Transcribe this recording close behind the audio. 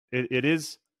It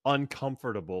is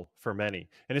uncomfortable for many,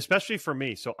 and especially for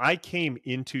me. So I came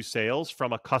into sales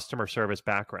from a customer service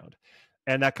background.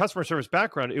 And that customer service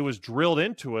background, it was drilled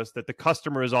into us that the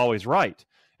customer is always right.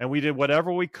 And we did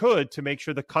whatever we could to make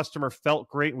sure the customer felt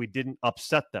great and we didn't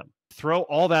upset them. Throw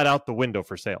all that out the window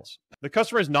for sales. The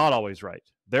customer is not always right.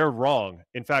 They're wrong.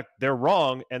 In fact, they're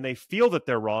wrong and they feel that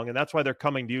they're wrong. And that's why they're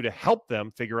coming to you to help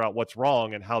them figure out what's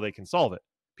wrong and how they can solve it.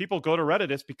 People go to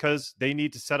Reddit because they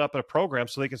need to set up a program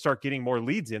so they can start getting more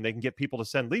leads in. They can get people to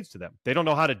send leads to them. They don't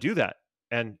know how to do that.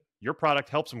 And your product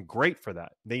helps them great for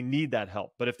that. They need that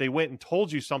help. But if they went and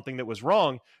told you something that was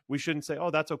wrong, we shouldn't say,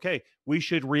 oh, that's okay. We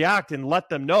should react and let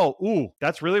them know, ooh,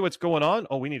 that's really what's going on.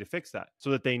 Oh, we need to fix that so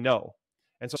that they know.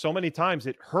 And so many times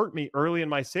it hurt me early in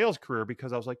my sales career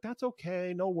because I was like, that's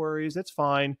okay. No worries. It's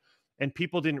fine. And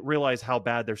people didn't realize how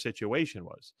bad their situation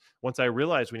was. Once I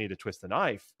realized we need to twist the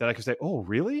knife, then I could say, oh,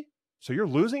 really? So you're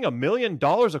losing $1 million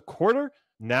a quarter?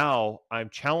 Now I'm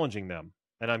challenging them.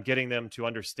 And I'm getting them to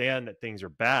understand that things are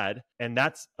bad. And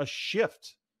that's a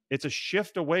shift. It's a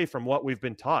shift away from what we've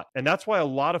been taught. And that's why a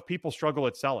lot of people struggle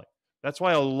at selling. That's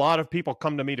why a lot of people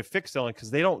come to me to fix selling, because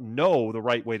they don't know the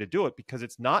right way to do it, because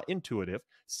it's not intuitive.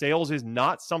 Sales is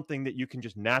not something that you can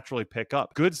just naturally pick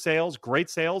up. Good sales, great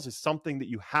sales is something that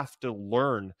you have to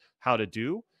learn how to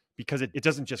do, because it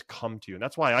doesn't just come to you. And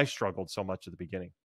that's why I struggled so much at the beginning.